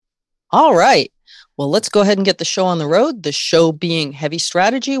All right. Well, let's go ahead and get the show on the road. The show being Heavy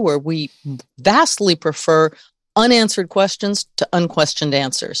Strategy, where we vastly prefer unanswered questions to unquestioned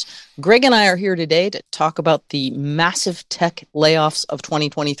answers. Greg and I are here today to talk about the massive tech layoffs of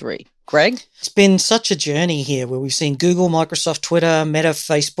 2023. Greg? It's been such a journey here where we've seen Google, Microsoft, Twitter, Meta,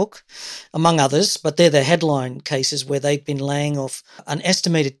 Facebook, among others, but they're the headline cases where they've been laying off an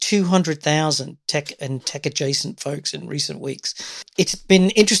estimated 200,000 tech and tech adjacent folks in recent weeks. It's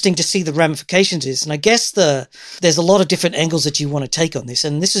been interesting to see the ramifications of this, and I guess there's a lot of different angles that you want to take on this,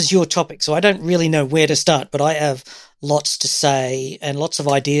 and this is your topic, so I don't really know where to start, but I have lots to say and lots of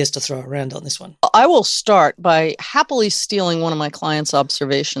ideas to throw around on this one. I will start by happily stealing one of my client's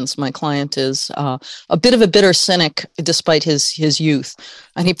observations. My client is a bit of a bitter cynic despite his youth.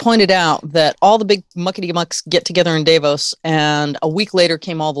 And he pointed out that all the big muckety-mucks get together in Davos, and a week later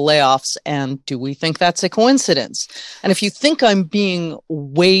came all the layoffs. And do we think that's a coincidence? And if you think I'm being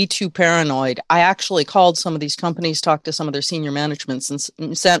way too paranoid, I actually called some of these companies, talked to some of their senior management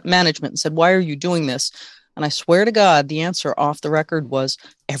and said, why are you doing this? And I swear to God, the answer off the record was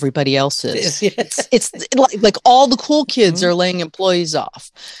everybody else is. Yes. It's like all the cool kids are laying employees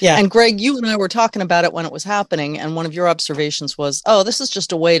off. Yeah. And Greg, you and I were talking about it when it was happening. And one of your observations was, oh, this is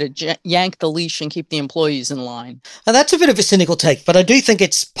just a way to yank the leash and keep the employees in line. Now, that's a bit of a cynical take, but I do think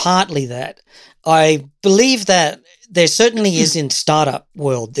it's partly that. I believe that there certainly is in startup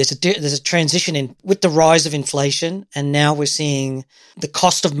world. There's a transition in with the rise of inflation. And now we're seeing the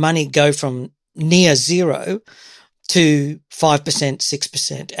cost of money go from near zero to 5%,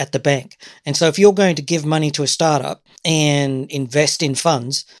 6% at the bank. And so if you're going to give money to a startup and invest in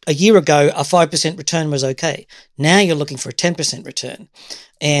funds, a year ago, a 5% return was okay. Now you're looking for a 10% return.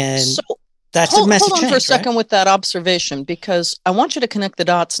 And that's a massive change. Hold on for a second with that observation, because I want you to connect the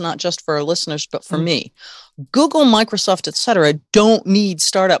dots, not just for our listeners, but for me. Google, Microsoft, et cetera, don't need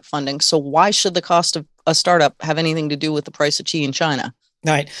startup funding. So why should the cost of a startup have anything to do with the price of tea in China?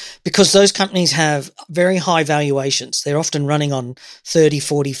 Right, because those companies have very high valuations. They're often running on 30,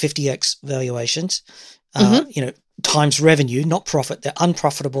 40, 50x valuations, times revenue, not profit. They're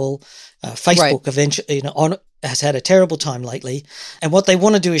unprofitable. Facebook eventually, has had a terrible time lately. And what they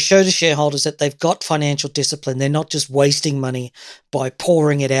want to do is show to shareholders that they've got financial discipline. They're not just wasting money by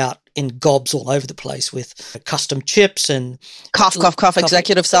pouring it out in gobs all over the place with custom chips and cough,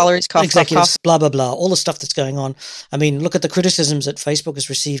 executive salaries, executives, blah, blah, blah, all the stuff that's going on. I mean, look at the criticisms that Facebook has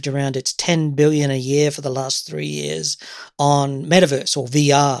received around its $10 billion a year for the last 3 years on metaverse or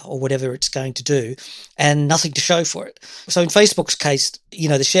VR or whatever it's going to do, and nothing to show for it. So in Facebook's case,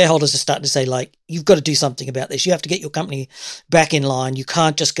 the shareholders are starting to say, like, you've got to do something about this. You have to get your company back in line. You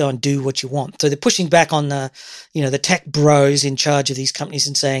can't just go and do what you want. So they're pushing back on the tech bros in charge of these companies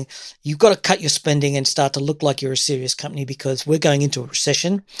and saying, you've got to cut your spending and start to look like you're a serious company because we're going into a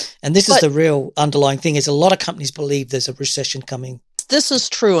recession. And this is the real underlying thing is a lot of companies believe there's a recession coming. This is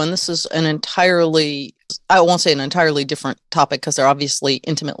true. And this is I won't say an entirely different topic because they're obviously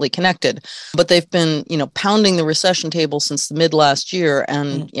intimately connected, but they've been, pounding the recession table since the mid last year.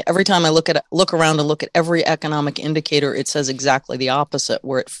 And every time I look around and look at every economic indicator, it says exactly the opposite.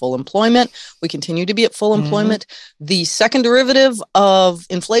 We're at full employment. We continue to be at full employment. The second derivative of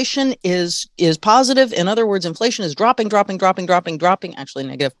inflation is positive. In other words, inflation is dropping, actually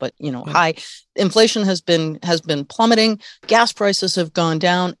negative, but high. Inflation has been plummeting. Gas prices have gone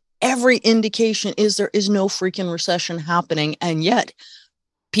down. Every indication is there is no freaking recession happening. And yet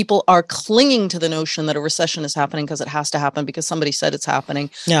people are clinging to the notion that a recession is happening because it has to happen, because somebody said it's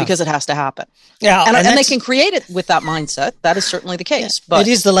happening, because it has to happen. Yeah, and they can create it with that mindset. That is certainly the case. But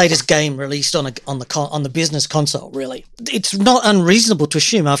it is the latest game released on the business console, really. It's not unreasonable to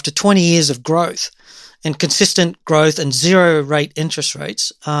assume after 20 years of growth and consistent growth and zero rate interest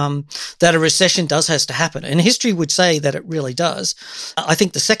rates, that a recession has to happen. And history would say that it really does. I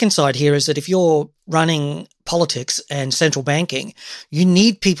think the second side here is that if you're running politics and central banking, you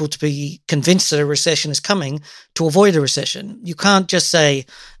need people to be convinced that a recession is coming to avoid a recession. You can't just say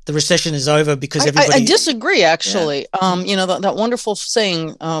the recession is over because everybody... I disagree, actually. Yeah. That wonderful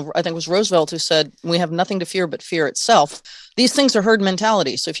saying, I think it was Roosevelt who said, we have nothing to fear but fear itself. These things are herd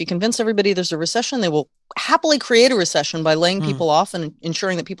mentality. So if you convince everybody there's a recession, they will happily create a recession by laying people off and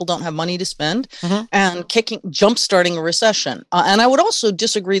ensuring that people don't have money to spend and jump-starting a recession. And I would also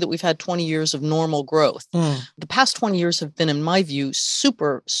disagree that we've had 20 years of normal growth. The past 20 years have been, in my view,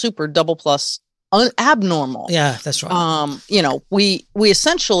 super, super double plus abnormal. Yeah, that's right. We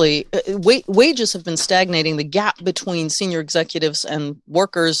essentially, wages have been stagnating. The gap between senior executives and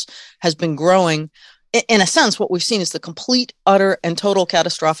workers has been growing. in a sense, what we've seen is the complete, utter, and total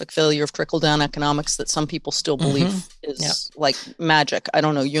catastrophic failure of trickle-down economics that some people still believe is like magic. I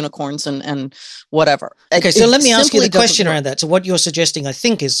don't know, unicorns and whatever. Okay, so let me ask you the question around that. So what you're suggesting, I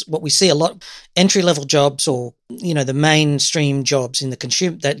think, is what we see a lot, entry-level jobs or, the mainstream jobs in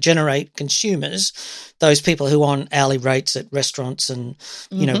the that generate consumers, those people who are on hourly rates at restaurants and,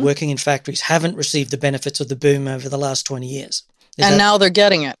 working in factories haven't received the benefits of the boom over the last 20 years. Now they're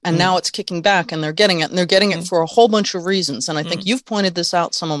getting it, and now it's kicking back, and they're getting it, and they're getting it for a whole bunch of reasons. And I think you've pointed this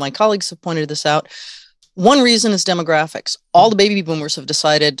out. Some of my colleagues have pointed this out. One reason is demographics. All the baby boomers have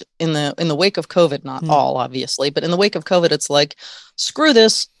decided in the wake of COVID, not all obviously, but in the wake of COVID, it's like, screw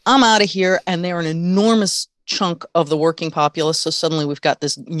this, I'm out of here. And they're an enormous chunk of the working populace. So suddenly we've got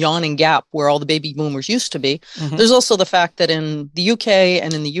this yawning gap where all the baby boomers used to be. There's also the fact that in the UK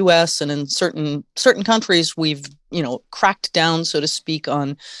and in the US and in certain countries, we've cracked down, so to speak,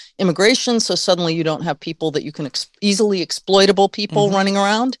 on immigration. So suddenly you don't have people that you can easily exploitable people running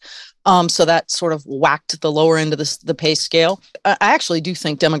around. So that sort of whacked the lower end of the pay scale. I actually do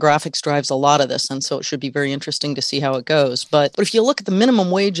think demographics drives a lot of this, and so it should be very interesting to see how it goes. But if you look at the minimum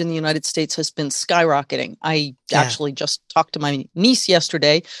wage in the United States has been skyrocketing. I actually just talked to my niece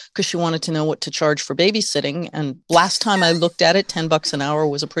yesterday because she wanted to know what to charge for babysitting. And last time I looked at it, $10 an hour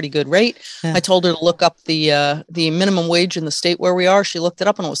was a pretty good rate. Yeah. I told her to look up the minimum wage in the state where we are. She looked it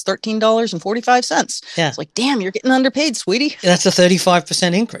up and it was $13.45. Yeah. It's like, damn, you're getting underpaid, sweetie. That's a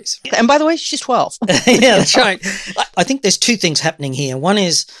 35% increase. And by the way, she's 12. Yeah, that's right. I think there's two things happening here. One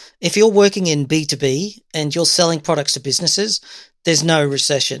is if you're working in B2B and you're selling products to businesses, there's no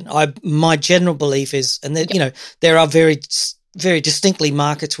recession. My general belief is, and that, there are very distinctly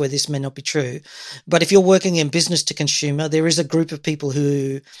markets where this may not be true. But if you're working in business to consumer, there is a group of people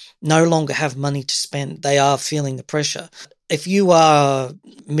who no longer have money to spend. They are feeling the pressure. If you are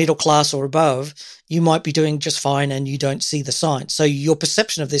middle class or above, you might be doing just fine and you don't see the signs. So your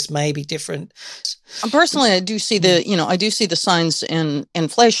perception of this may be different. Personally, I do see the signs in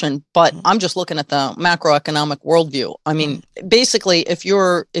inflation, but I'm just looking at the macroeconomic worldview. I mean, basically, if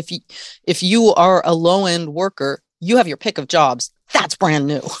you are a low end worker, you have your pick of jobs. That's brand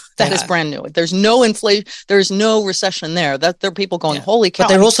new. That is brand new. There's no inflation. There's no recession there. There are people going, holy cow. But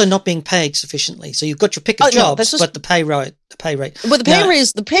they're also not being paid sufficiently. So you've got your pick of jobs, but the pay rate. But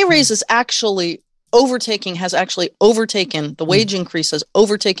the pay raise is actually has actually overtaken the wage increase has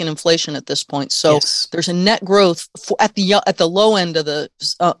overtaken inflation at this point. So there's a net growth at the low end of the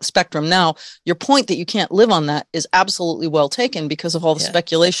spectrum. Now, your point that you can't live on that is absolutely well taken because of all the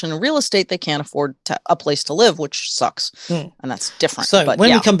speculation in real estate. They can't afford a place to live, which sucks, and that's different. So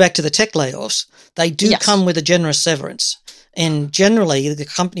when we come back to the tech layoffs, they do come with a generous severance. And generally, the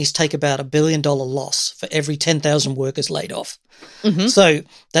companies take about $1 billion loss for every 10,000 workers laid off. So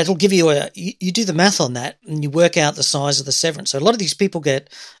that'll give you you do the math on that and you work out the size of the severance. So a lot of these people get,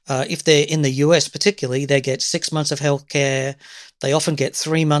 if they're in the US particularly, they get 6 months of healthcare. They often get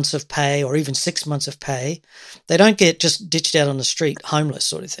 3 months of pay or even 6 months of pay. They don't get just ditched out on the street, homeless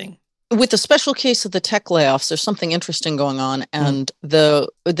sort of thing. With the special case of the tech layoffs, there's something interesting going on, and the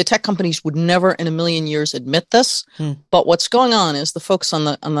tech companies would never in a million years admit this. But what's going on is the folks on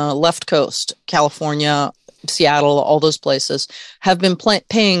the left coast, California, Seattle, all those places, have been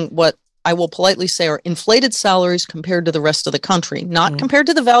paying what I will politely say are inflated salaries compared to the rest of the country, not compared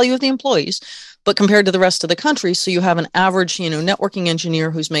to the value of the employees, but compared to the rest of the country. So you have an average, networking engineer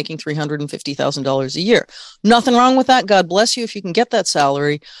who's making $350,000 a year. Nothing wrong with that. God bless you if you can get that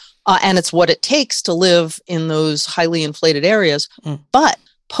salary. And it's what it takes to live in those highly inflated areas. But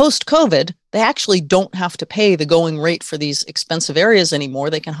post-COVID, they actually don't have to pay the going rate for these expensive areas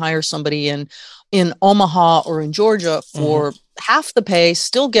anymore. They can hire somebody in Omaha or in Georgia for half the pay,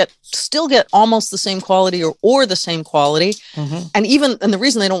 still get almost the same quality or the same quality. And the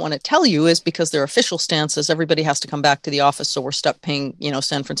reason they don't want to tell you is because their official stance is everybody has to come back to the office, so we're stuck paying,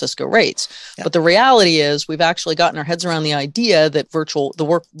 San Francisco rates. But the reality is we've actually gotten our heads around the idea that virtual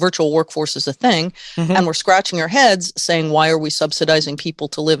workforce is a thing, and we're scratching our heads saying, why are we subsidizing people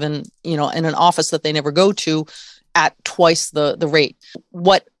to live in an office that they never go to at twice the rate?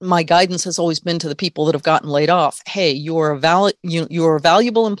 What my guidance has always been to the people that have gotten laid off: hey, you're a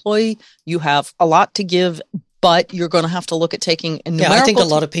valuable employee. You have a lot to give, but you're going to have to look at taking a numerical. I think a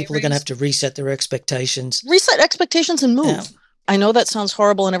lot of people are going to have to reset their expectations. Reset expectations and move. Yeah. I know that sounds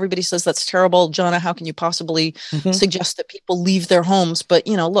horrible and everybody says that's terrible. Jonna, how can you possibly suggest that people leave their homes? But,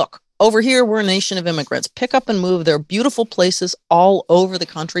 look, over here, we're a nation of immigrants. Pick up and move. There are beautiful places all over the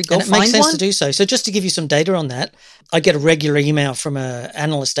country. Go and it find makes sense one. to do so. So just to give you some data on that, I get a regular email from an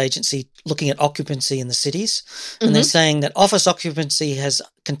analyst agency looking at occupancy in the cities, and they're saying that office occupancy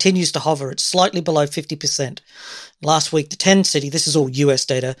continues to hover at slightly below 50%. Last week, the 10 city, this is all US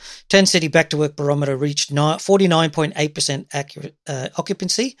data, 10 city back to work barometer reached 49.8%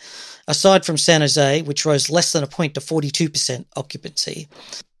 occupancy, aside from San Jose, which rose less than a point to 42% occupancy.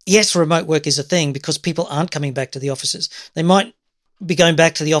 Yes, remote work is a thing because people aren't coming back to the offices. They might be going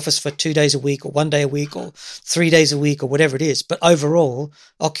back to the office for 2 days a week or 1 day a week or 3 days a week or whatever it is. But overall,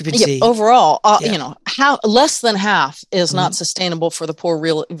 occupancy... Yeah, overall, how less than half is not sustainable for the poor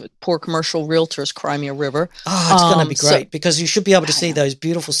commercial realtors, Crimea River. Oh, it's going to be great because you should be able to see those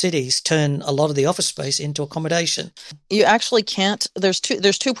beautiful cities turn a lot of the office space into accommodation. You actually can't. There's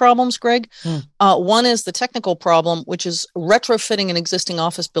two problems, Greg. One is the technical problem, which is retrofitting an existing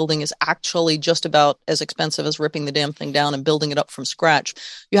office building is actually just about as expensive as ripping the damn thing down and building it up from scratch.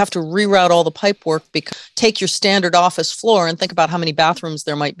 You have to reroute all the pipe work. Take your standard office floor and think about how many bathrooms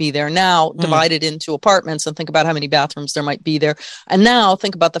there might be there now, divided into apartments, and think about how many bathrooms there might be there. And now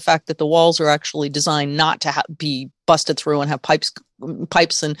think about the fact that the walls are actually designed not to be busted through and have pipes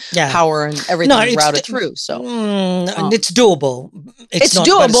and power and everything routed through. So it's doable. It's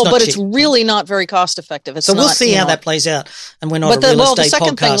doable, but cheap. It's really not very cost effective. We'll see how that plays out. And we're not a real estate the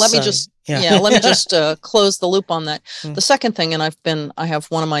second podcast, thing, let me just close the loop on that. The second thing, and I have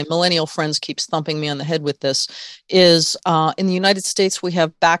one of my millennial friends keeps thumping me on the head with this, is in the United States we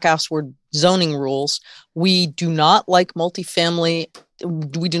have back-assward zoning rules. We do not like multifamily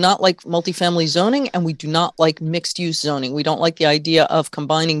zoning, and we do not like mixed-use zoning. We don't like the idea of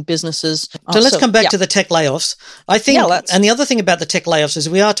combining businesses. So let's come back to the tech layoffs. I think, and the other thing about the tech layoffs is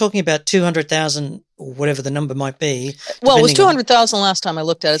we are talking about 200,000 or whatever the number might be. Well, it was 200,000 last time I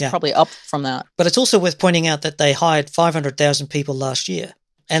looked at it. It's probably up from that. But it's also worth pointing out that they hired 500,000 people last year.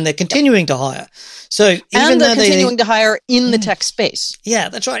 And they're continuing to hire. So even they're continuing to hire in the tech space. Yeah,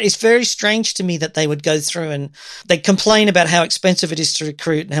 that's right. It's very strange to me that they would go through and they complain about how expensive it is to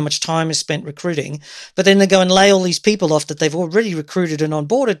recruit and how much time is spent recruiting. But then they go and lay all these people off that they've already recruited and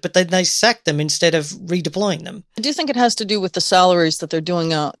onboarded, but then they sack them instead of redeploying them. I do think it has to do with the salaries that they're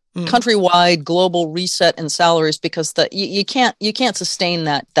doing countrywide global reset in salaries, because you can't sustain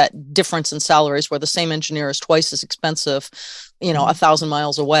that difference in salaries where the same engineer is twice as expensive 1,000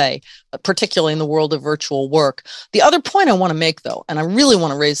 miles away, particularly in the world of virtual work. The other point I want to make, though, and I really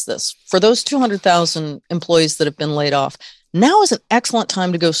want to raise this, for those 200,000 employees that have been laid off, now is an excellent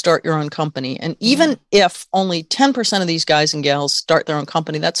time to go start your own company. And even if only 10% of these guys and gals start their own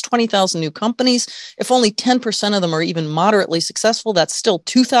company, that's 20,000 new companies. If only 10% of them are even moderately successful, that's still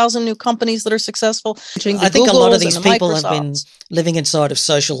 2,000 new companies that are successful. I think a lot of these people have been living inside of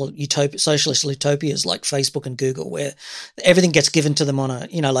socialist utopias like Facebook and Google, where everything gets given to them on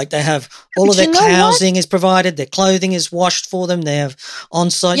like they have all of their housing is provided, their clothing is washed for them, they have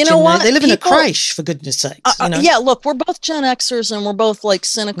on-site. They live in a creche, for goodness sakes. Yeah, look, we're both Gen Xers and we're both like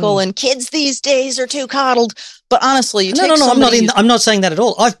cynical and kids these days are too coddled. But honestly, I'm not saying that at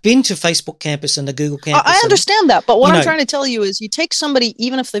all. I've been to Facebook campus and the Google campus. I understand that, but what I'm trying to tell you is, you take somebody,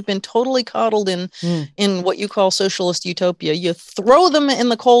 even if they've been totally coddled in what you call socialist utopia, you throw them in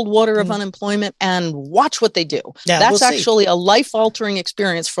the cold water of unemployment and watch what they do. Yeah, that's actually a life-altering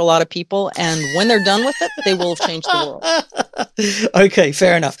experience for a lot of people, and when they're done with it, they will have changed the world. Okay,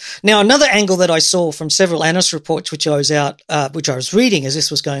 fair enough. Now, another angle that I saw from several analyst reports, which I was reading as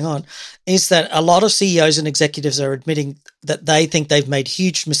this was going on, is that a lot of CEOs and executives are admitting that they think they've made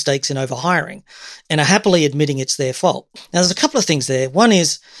huge mistakes in overhiring and are happily admitting it's their fault. Now, there's a couple of things there. One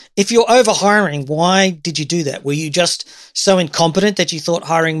is, if you're overhiring, why did you do that? Were you just so incompetent that you thought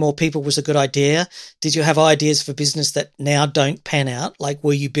hiring more people was a good idea? Did you have ideas for business that now don't pan out? Like,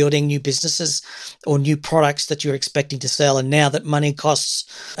 were you building new businesses or new products that you're expecting to sell, and now that money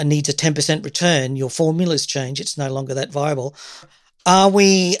costs and needs a 10% return, your formulas change, it's no longer that viable? Are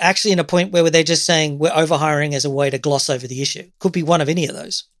we actually in a point where they're just saying we're overhiring as a way to gloss over the issue? Could be one of any of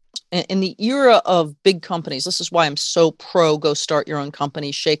those. In the era of big companies, this is why I'm so pro go start your own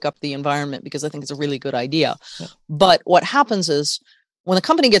company, shake up the environment, because I think it's a really good idea. Yeah. But what happens is, when the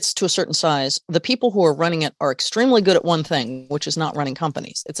company gets to a certain size, the people who are running it are extremely good at one thing, which is not running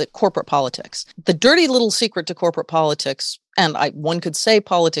companies. It's at corporate politics. The dirty little secret to corporate politics, and one could say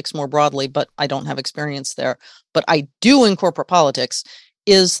politics more broadly, but I don't have experience there, but I do in corporate politics,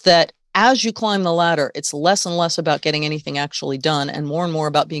 is that as you climb the ladder, it's less and less about getting anything actually done and more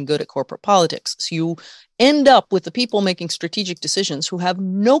about being good at corporate politics. So you end up with the people making strategic decisions who have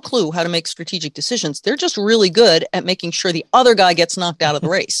no clue how to make strategic decisions. They're just really good at making sure the other guy gets knocked out of the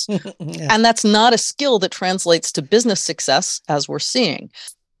race. Yeah. And that's not a skill that translates to business success, as we're seeing.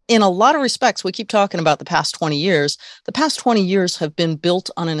 In a lot of respects, we keep talking about the past 20 years. The past 20 years have been built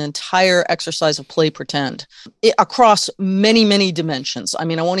on an entire exercise of play pretend across many, many dimensions. I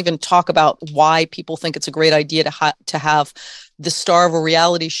mean, I won't even talk about why people think it's a great idea to have the star of a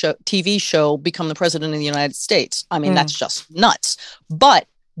reality show, TV show, become the president of the United States. I mean, that's just nuts. But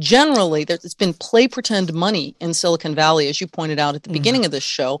generally, it's been play pretend money in Silicon Valley, as you pointed out at the beginning of this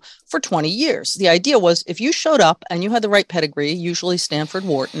show, for 20 years. The idea was if you showed up and you had the right pedigree, usually Stanford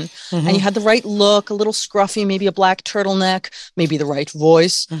Wharton, and you had the right look, a little scruffy, maybe a black turtleneck, maybe the right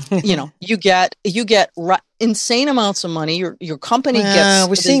voice, you get insane amounts of money. Your company gets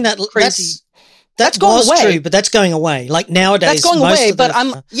we're seeing that crazy. That's going away. True, but that's going away. Like nowadays, that's going away. But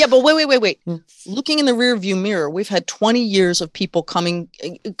but wait. Looking in the rearview mirror, we've had 20 years of people coming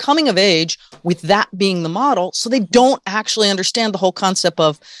of age with that being the model, so they don't actually understand the whole concept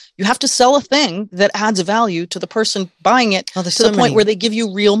of you have to sell a thing that adds value to the person buying it to the point where they give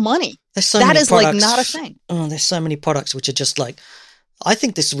you real money. That is like not a thing. Oh, there's so many products which are just like. I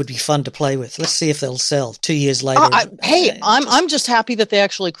think this would be fun to play with. Let's see if they'll sell 2 years later. I'm just happy that they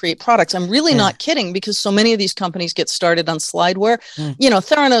actually create products. I'm really not kidding, because so many of these companies get started on slideware.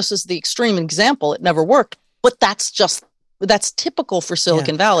 Theranos is the extreme example. It never worked, but that's typical for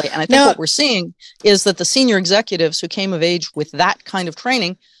Silicon Valley. And I think what we're seeing is that the senior executives who came of age with that kind of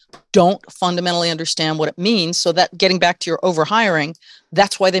training don't fundamentally understand what it means. So that, getting back to your overhiring,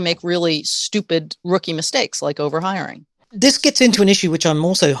 that's why they make really stupid rookie mistakes like overhiring. This gets into an issue which I'm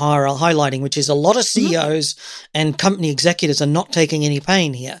also highlighting, which is a lot of CEOs and company executives are not taking any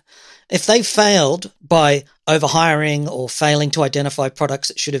pain here. If they failed by overhiring or failing to identify products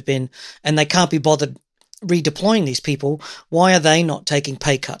that should have been, and they can't be bothered redeploying these people, why are they not taking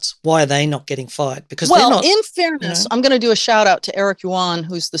pay cuts? Why are they not getting fired? Because in fairness, I'm going to do a shout out to Eric Yuan,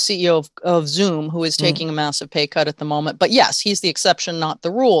 who's the CEO of Zoom, who is taking a massive pay cut at the moment. But yes, he's the exception, not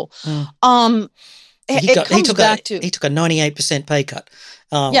the rule. He took a 98% pay cut.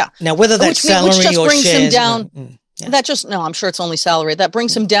 Now, whether that's salary or brings shares, him down, I'm sure it's only salary. That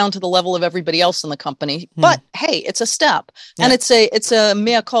brings him down to the level of everybody else in the company. But hey, it's a step, and it's a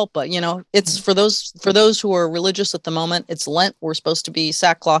mea culpa. It's for those who are religious at the moment. It's Lent. We're supposed to be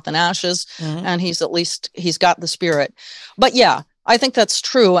sackcloth and ashes, and he's got the spirit. But yeah, I think that's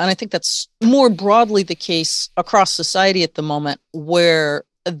true, and I think that's more broadly the case across society at the moment, where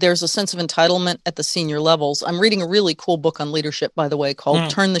there's a sense of entitlement at the senior levels. I'm reading a really cool book on leadership, by the way, called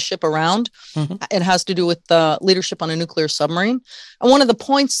Turn the Ship Around. It has to do with leadership on a nuclear submarine. And one of the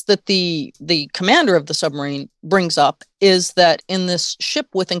points that the commander of the submarine brings up is that in this ship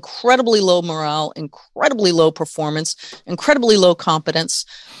with incredibly low morale, incredibly low performance, incredibly low competence,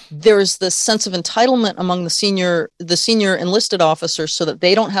 there's this sense of entitlement among the senior enlisted officers, so that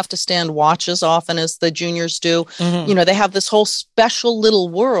they don't have to stand watch as often as the juniors do. They have this whole special little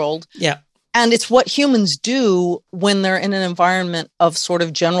world. Yeah. And it's what humans do when they're in an environment of sort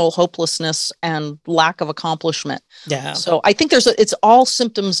of general hopelessness and lack of accomplishment. Yeah. So I think it's all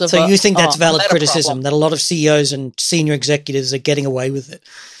symptoms of. So you think that's valid criticism, that a lot of CEOs and senior executives are getting away with it?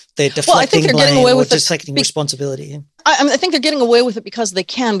 They're deflecting blame or deflecting responsibility. I think they're getting away with it because they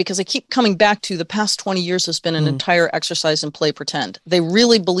can, because I keep coming back to the past 20 years has been an entire exercise in play pretend. They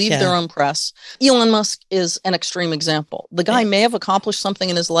really believe their own press. Elon Musk is an extreme example. The guy may have accomplished something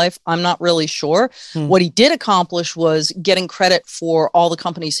in his life. I'm not really sure. What he did accomplish was getting credit for all the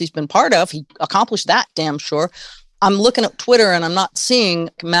companies he's been part of. He accomplished that, damn sure. I'm looking at Twitter and I'm not seeing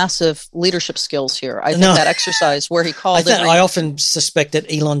massive leadership skills here. I think that exercise where he called I often suspect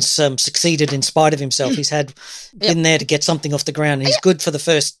that Elon's succeeded in spite of himself. He's been there to get something off the ground. He's good for the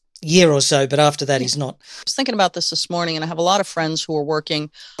first year or so, but after that, he's not. I was thinking about this morning, and I have a lot of friends who are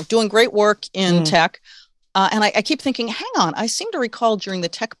doing great work in tech. And I keep thinking, hang on, I seem to recall during the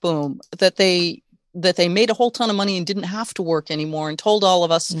tech boom that they made a whole ton of money and didn't have to work anymore, and told all of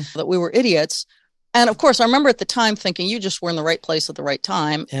us that we were idiots. And of course, I remember at the time thinking you just were in the right place at the right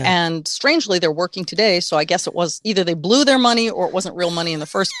time. Yeah. And strangely, they're working today. So I guess it was either they blew their money or it wasn't real money in the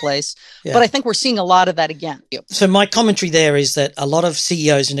first place. Yeah. But I think we're seeing a lot of that again. So my commentary there is that a lot of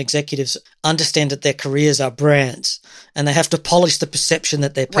CEOs and executives understand that their careers are brands, and they have to polish the perception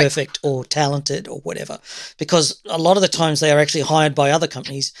that they're perfect or talented or whatever. Because a lot of the times they are actually hired by other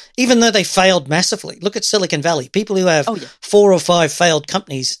companies, even though they failed massively. Look at Silicon Valley. People who have 4 or 5 failed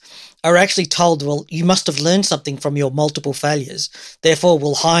companies are actually told, well, you must have learned something from your multiple failures. Therefore,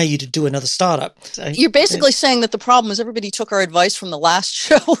 we'll hire you to do another startup. So, you're basically saying that the problem is everybody took our advice from the last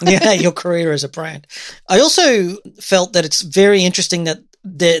show. Yeah, your career as a brand. I also felt that it's very interesting that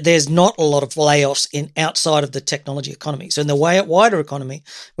there's not a lot of layoffs outside of the technology economy. So in the wider economy,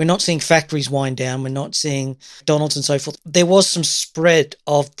 we're not seeing factories wind down. We're not seeing McDonald's and so forth. There was some spread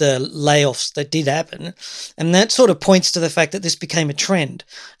of the layoffs that did happen. And that sort of points to the fact that this became a trend.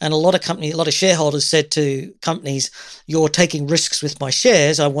 And a lot of shareholders said to companies, you're taking risks with my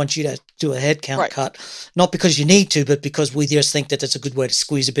shares. I want you to do a headcount cut, not because you need to, but because we just think that it's a good way to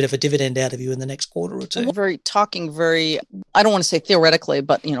squeeze a bit of a dividend out of you in the next quarter or two. I don't want to say theoretically,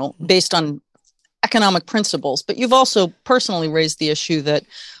 but, based on economic principles. But you've also personally raised the issue that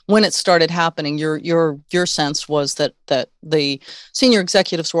when it started happening, your sense was that the senior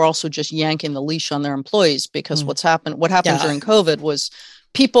executives were also just yanking the leash on their employees, because what happened during COVID was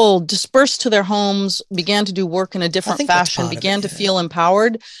people dispersed to their homes, began to do work in a different fashion, began to feel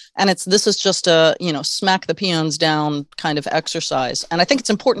empowered. And this is just a, smack the peons down kind of exercise. And I think it's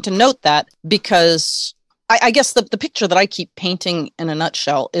important to note that, because I guess the picture that I keep painting in a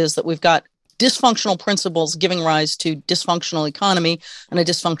nutshell is that we've got dysfunctional principles giving rise to dysfunctional economy and a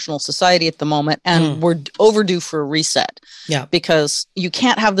dysfunctional society at the moment. And we're overdue for a reset. Yeah. Because you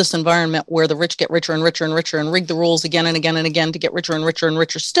can't have this environment where the rich get richer and richer and richer and rig the rules again and again and again to get richer and richer and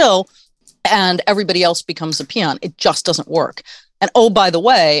richer still, and everybody else becomes a peon. It just doesn't work. And oh, by the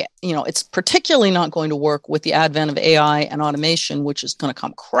way, it's particularly not going to work with the advent of AI and automation, which is going to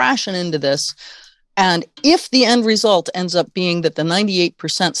come crashing into this. And if the end result ends up being that the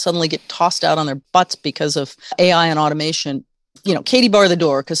 98% suddenly get tossed out on their butts because of AI and automation, Katie bar the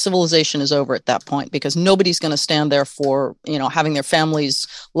door, because civilization is over at that point, because nobody's going to stand there for, having their family's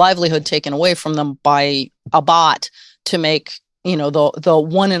livelihood taken away from them by a bot to make, the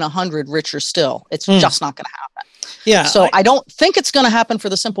 1 in 100 richer still. It's just not going to happen. Yeah. So I don't think it's going to happen, for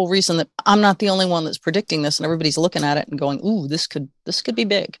the simple reason that I'm not the only one that's predicting this, and everybody's looking at it and going, ooh, this could be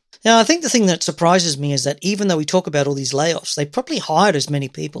big. Now, I think the thing that surprises me is that even though we talk about all these layoffs, they probably hired as many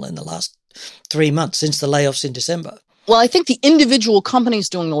people in the last 3 months since the layoffs in December. Well, I think the individual companies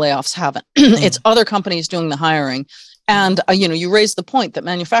doing the layoffs haven't. It's other companies doing the hiring. And, you raised the point that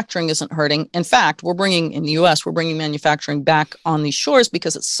manufacturing isn't hurting. In fact, in the U.S., we're bringing manufacturing back on these shores,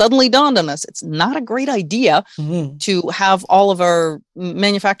 because it suddenly dawned on us it's not a great idea to have all of our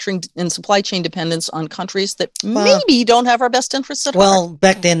manufacturing and supply chain dependence on countries that maybe don't have our best interests at heart. Well,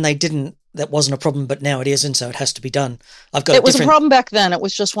 back then they didn't. That wasn't a problem, but now it is, and so it has to be done. It was a problem back then. It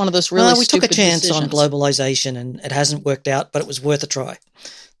was just one of those really stupid decisions. We took a chance on globalization, and it hasn't worked out, but it was worth a try.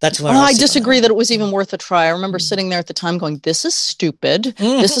 That's where I disagree that it was even worth a try. I remember sitting there at the time going, this is stupid.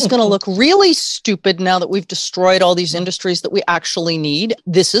 This is going to look really stupid now that we've destroyed all these industries that we actually need.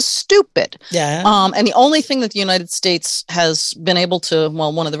 This is stupid. Yeah. And the only thing that the United States has been able to,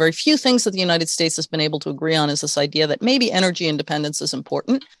 one of the very few things that the United States has been able to agree on is this idea that maybe energy independence is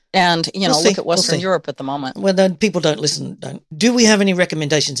important. And, look at Western Europe at the moment. Well, then people don't listen. Do we have any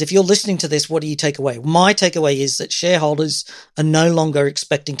recommendations? If you're listening to this, what do you take away? My takeaway is that shareholders are no longer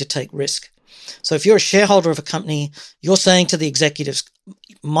expecting to take risk. So if you're a shareholder of a company, you're saying to the executives,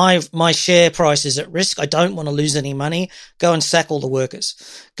 my share price is at risk. I don't want to lose any money. Go and sack all the workers.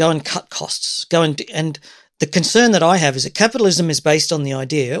 Go and cut costs. And the concern that I have is that capitalism is based on the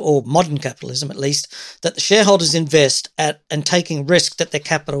idea, or modern capitalism at least, that the shareholders invest and taking risk that their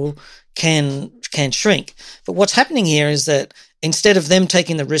capital can shrink. But what's happening here is that instead of them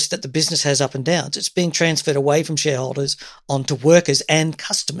taking the risk that the business has up and downs, it's being transferred away from shareholders onto workers and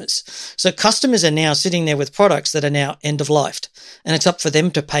customers. So customers are now sitting there with products that are now end-of-lifed, and it's up for them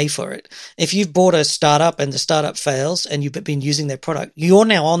to pay for it. If you've bought a startup and the startup fails and you've been using their product, you're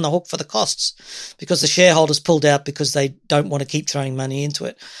now on the hook for the costs because the shareholders pulled out because they don't want to keep throwing money into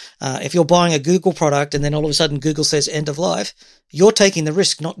it. If you're buying a Google product and then all of a sudden Google says end of life, you're taking the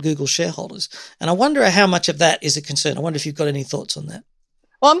risk, not Google shareholders. And I wonder how much of that is a concern. I wonder if you've got any thoughts on that.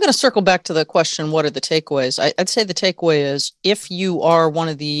 Well, I'm going to circle back to the question, what are the takeaways? I'd say the takeaway is, if you are one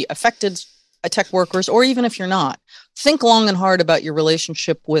of the affected tech workers, or even if you're not, think long and hard about your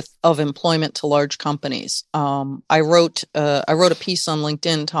relationship of employment to large companies. I wrote a piece on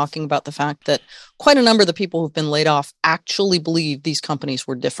LinkedIn talking about the fact that quite a number of the people who've been laid off actually believe these companies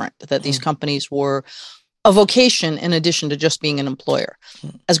were different, that these companies were a vocation in addition to just being an employer.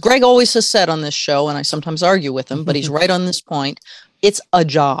 As Greg always has said on this show, and I sometimes argue with him, but he's right on this point, it's a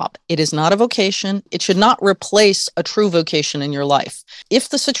job. It is not a vocation. It should not replace a true vocation in your life. If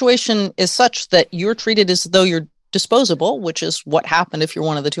the situation is such that you're treated as though you're disposable, which is what happened if you're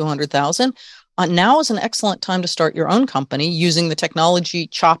one of the 200,000, now is an excellent time to start your own company using the technology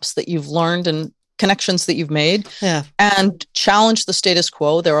chops that you've learned and connections that you've made, and challenge the status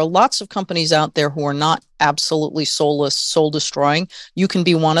quo. There are lots of companies out there who are not absolutely soulless, soul destroying. You can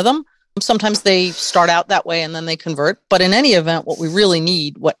be one of them. Sometimes they start out that way and then they convert. But in any event, what we really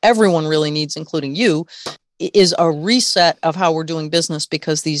need, what everyone really needs, including you, is a reset of how we're doing business,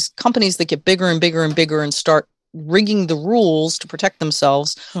 because these companies that get bigger and bigger and bigger and start rigging the rules to protect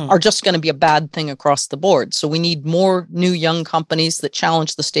themselves are just going to be a bad thing across the board. So we need more new young companies that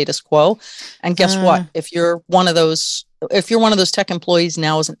challenge the status quo. And guess what? If you're one of those tech employees,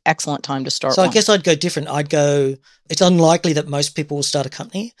 now is an excellent time to start. So I guess I'd go different. I'd go, it's unlikely that most people will start a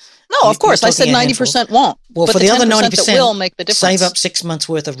company. No, of course. I said 90% won't. Well, but for the other 90%, that will make the difference. Save up 6 months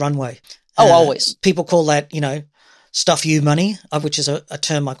worth of runway. Always. People call that, stuff you money, which is a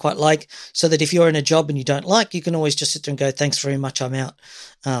term I quite like, so that if you're in a job and you don't like, you can always just sit there and go, thanks very much, I'm out.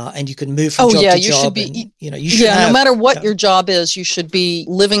 And you can move from job to job. Should be, no matter what your job is, you should be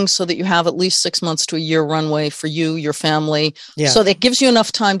living so that you have at least 6 months to a year runway for you, your family. Yeah. So that gives you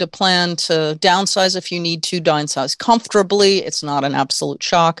enough time to plan to downsize if you need to, downsize comfortably. It's not an absolute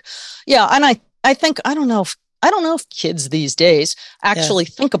shock. Yeah. And I think, I don't know if kids these days actually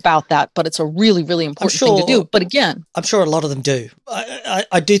think about that, but it's a really, really important thing to do. But again, I'm sure a lot of them do.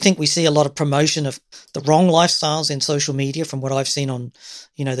 I do think we see a lot of promotion of the wrong lifestyles in social media from what I've seen on,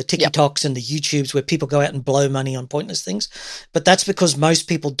 the TikToks and the YouTubes, where people go out and blow money on pointless things. But that's because most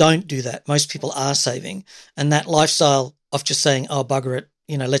people don't do that. Most people are saving. And that lifestyle of just saying, oh, bugger it,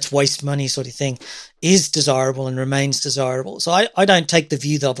 let's waste money sort of thing is desirable and remains desirable. So I don't take the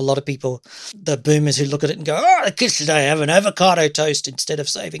view of a lot of people, the boomers, who look at it and go, oh, the kids today have an avocado toast instead of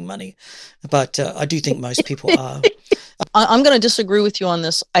saving money. But I do think most people are. I'm going to disagree with you on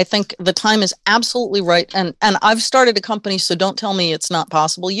this. I think the time is absolutely right. And I've started a company, so don't tell me it's not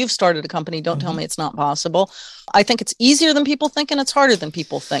possible. You've started a company, don't tell me it's not possible. I think it's easier than people think, and it's harder than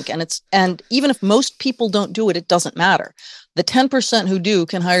people think. And even if most people don't do it, it doesn't matter. The 10% who do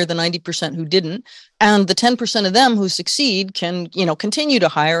can hire the 90% who didn't. And the 10% of them who succeed can, continue to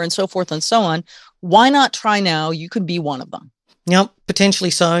hire, and so forth and so on. Why not try now? You could be one of them. Yep, potentially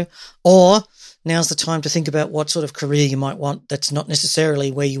so. Or now's the time to think about what sort of career you might want that's not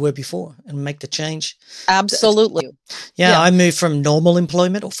necessarily where you were before, and make the change. Absolutely. Yeah, I moved from normal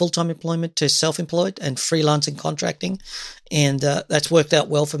employment or full-time employment to self-employed and freelancing contracting. And that's worked out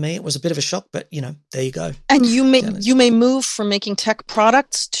well for me. It was a bit of a shock, but, there you go. And you may move from making tech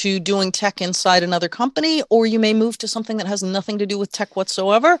products to doing tech inside another company, or you may move to something that has nothing to do with tech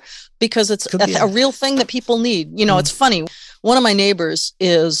whatsoever, because it's a real thing that people need. It's funny. One of my neighbors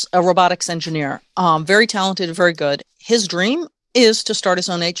is a robotics engineer, very talented, very good. His dream is to start his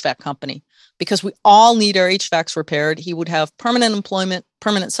own HVAC company, because we all need our HVACs repaired. He would have permanent employment,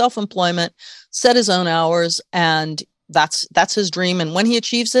 permanent self-employment, set his own hours, and that's his dream. And when he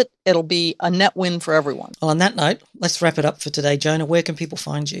achieves it, it'll be a net win for everyone. Well, on that note, let's wrap it up for today. Jonah, where can people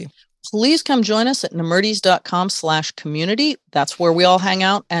find you? Please come join us at nemerdes.com/community. That's where we all hang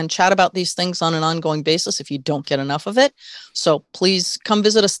out and chat about these things on an ongoing basis if you don't get enough of it. So please come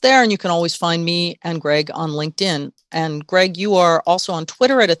visit us there, and you can always find me and Greg on LinkedIn. And Greg, you are also on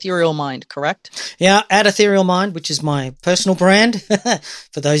Twitter at Ethereal Mind, correct? Yeah, at Ethereal Mind, which is my personal brand,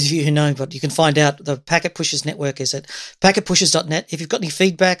 for those of you who know. But you can find out the Packet Pushers Network is at packetpushers.net. If you've got any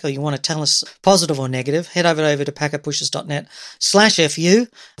feedback or you want to tell us positive or negative, head over to packetpushers.net/FU.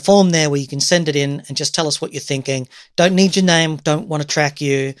 Form there where you can send it in and just tell us what you're thinking. Don't need your name, don't want to track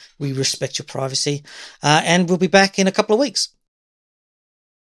you. We respect your privacy. And we'll be back in a couple of weeks.